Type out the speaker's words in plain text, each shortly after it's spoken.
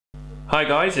Hi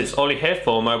guys, it's Ollie here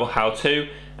for Mobile How To,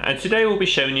 and today we'll be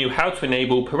showing you how to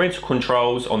enable parental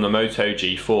controls on the Moto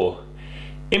G4.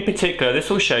 In particular, this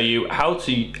will show you how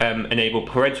to enable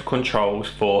parental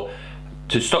controls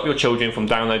to stop your children from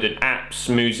downloading apps,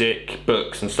 music,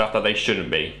 books and stuff that they shouldn't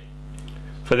be.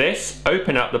 For this,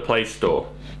 open up the Play Store.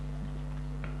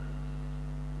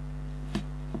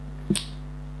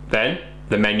 Then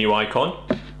the menu icon,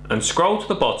 and scroll to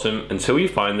the bottom until you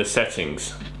find the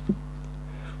settings.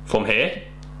 From here,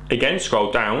 again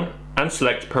scroll down and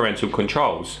select parental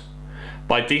controls.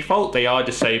 By default they are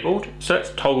disabled, so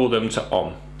let's toggle them to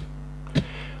on.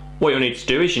 What you'll need to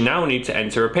do is you now need to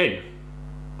enter a PIN.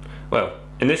 Well,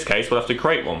 in this case we'll have to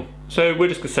create one, so we're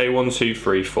just going to say 1 2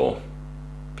 3 4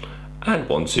 and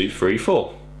 1 2 3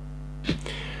 4.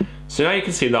 So now you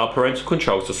can see that our parental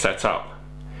controls are set up.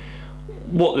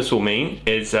 What this will mean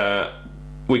is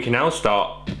we can now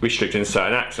start restricting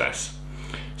certain access.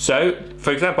 So,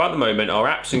 for example, at the moment, our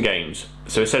apps and games,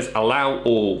 so it says allow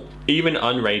all, even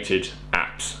unrated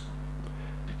apps.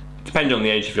 Depending on the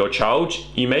age of your child,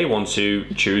 you may want to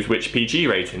choose which PG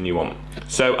rating you want.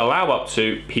 So allow up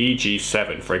to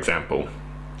PG7, for example.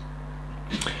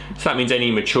 So that means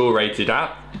any mature rated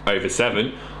app over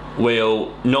 7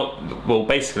 will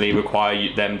basically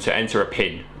require them to enter a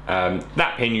PIN.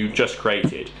 That PIN you've just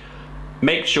created.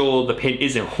 Make sure the PIN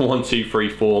isn't 1 2 3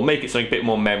 4, make it something a bit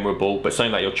more memorable, but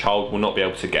something that your child will not be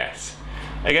able to guess.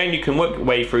 Again, you can work your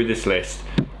way through this list.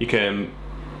 You can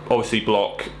obviously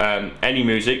block any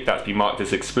music that's been marked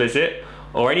as explicit,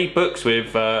 or any books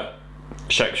with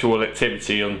sexual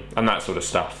activity and that sort of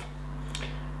stuff.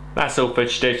 That's all for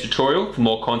today's tutorial. For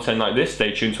more content like this,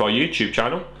 stay tuned to our YouTube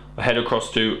channel, or head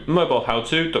across to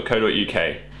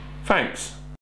mobilehowto.co.uk. Thanks.